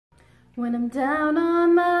When I'm down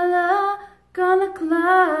on my luck on a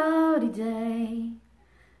cloudy day,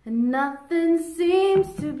 and nothing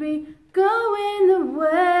seems to be going the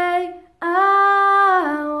way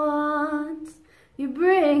I want, you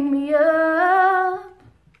bring me up,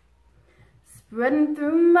 spreading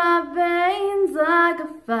through my veins like a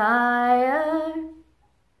fire.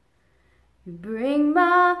 You bring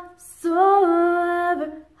my soul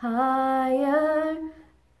ever higher,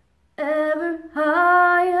 ever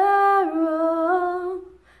higher, oh,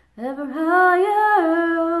 ever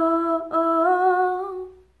higher, oh.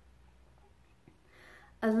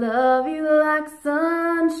 I love you like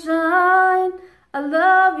sunshine, I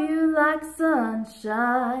love you like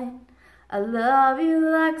sunshine, I love you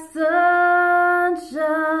like sunshine.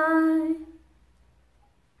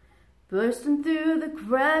 Bursting through the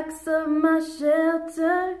cracks of my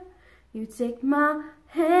shelter, you take my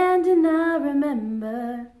hand and I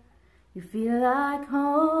remember. You feel like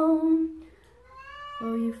home,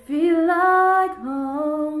 oh, you feel like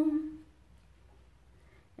home.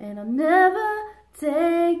 And I'll never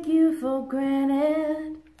take you for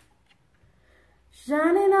granted,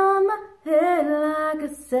 shining on my head like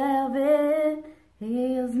a salve. It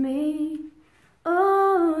heals me,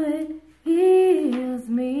 oh, it heals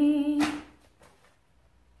me.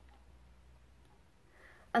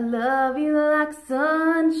 I love you like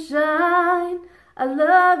sunshine, I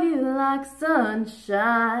love you like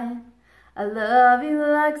sunshine, I love you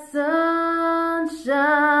like sunshine.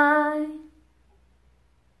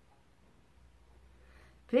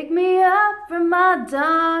 Pick me up from my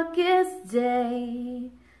darkest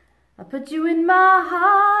day, I put you in my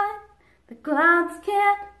heart, the clouds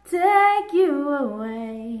can't take you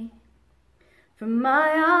away from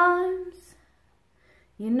my arms.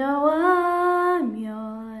 You know I'm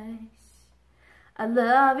yours. I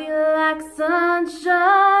love you like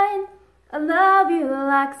sunshine, I love you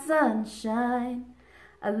like sunshine,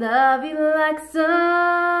 I love you like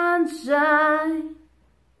sunshine.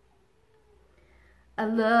 I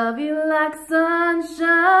love you like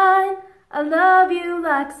sunshine, I love you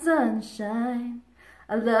like sunshine,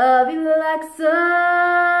 I love you like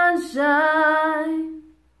sunshine.